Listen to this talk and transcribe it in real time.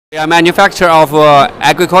We are manufacturer of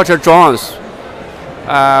agriculture drones.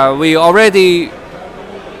 We already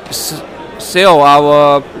sell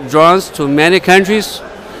our drones to many countries,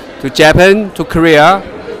 to Japan, to Korea,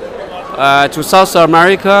 to South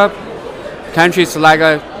America, countries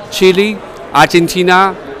like Chile,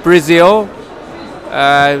 Argentina, Brazil,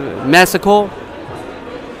 Mexico.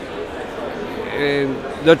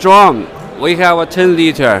 The drone, we have a 10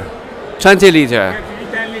 liter, 20 liter.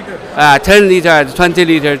 10 liter, 20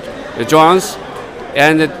 liter drones,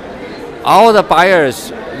 and all the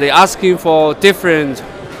buyers they asking for different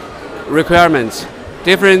requirements.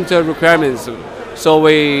 So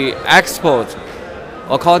we export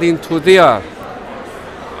according to their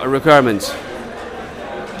requirements.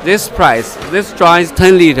 This price, this drone is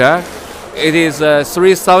 10 liter. It is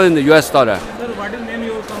 $3,000 US. Sir, what is name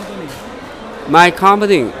your company? My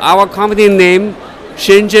company, our company name,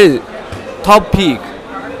 Shenzhen Top Peak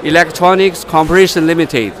Electronics Corporation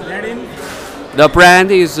Limited. The brand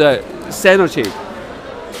is Sanochip.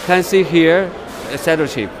 Can see here,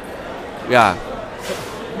 Sanochip. Yeah.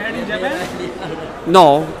 Made in Japan?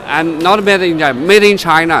 No, I'm not made in Japan. Made in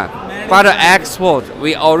China. But export,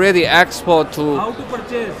 we already export to. How to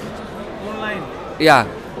purchase online? Yeah,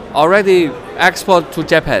 already export to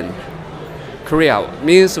Japan, Korea.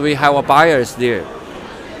 Means we have buyers there,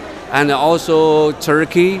 and also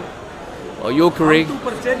Turkey. Ukraine. How to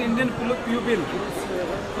purchase Indian pupil?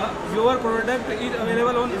 Your product is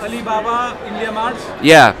available on Alibaba, India Mart?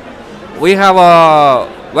 Yeah, we have a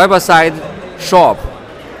website shop,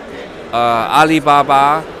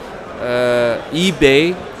 Alibaba,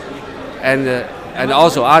 eBay, and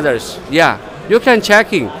also others. Yeah, you can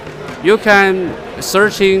checking, you can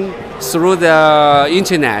searching through the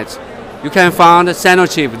internet. You can find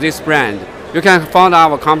Sanochip, this brand. You can find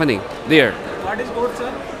our company there. What is code,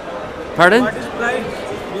 sir? Pardon? What is price?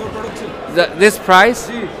 Your production? This price?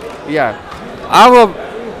 See. Yeah,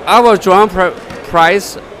 our drone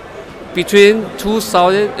price between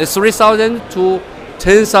 3,000 to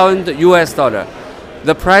 10,000 US dollar.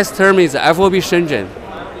 The price term is FOB Shenzhen.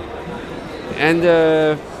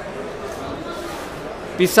 And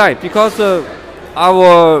besides, because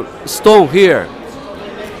our stone here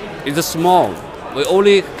is small, we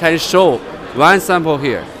only can show one sample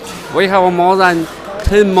here. We have more than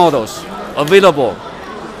 10 models available.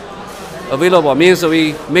 Available means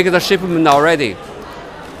we make the shipment already.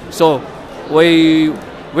 So we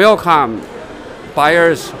welcome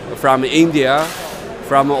buyers from India,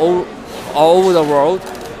 from all over the world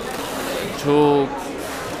to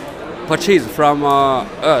purchase from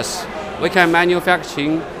us. We can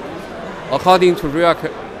manufacture according to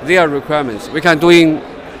their requirements. We can doing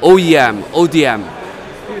OEM, ODM.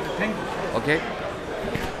 Thank you. Okay.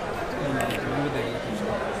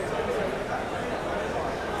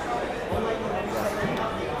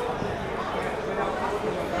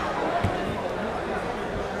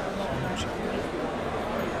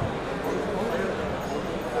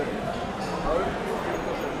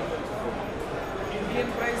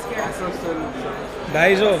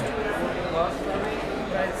 ढाई सौ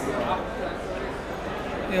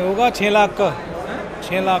ये होगा 6 लाख का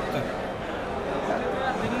 6 लाख का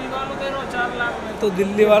दिल्ली वालों 4 लाख में तो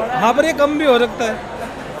दिल्ली वालों हाँ पर ये कम भी हो सकता है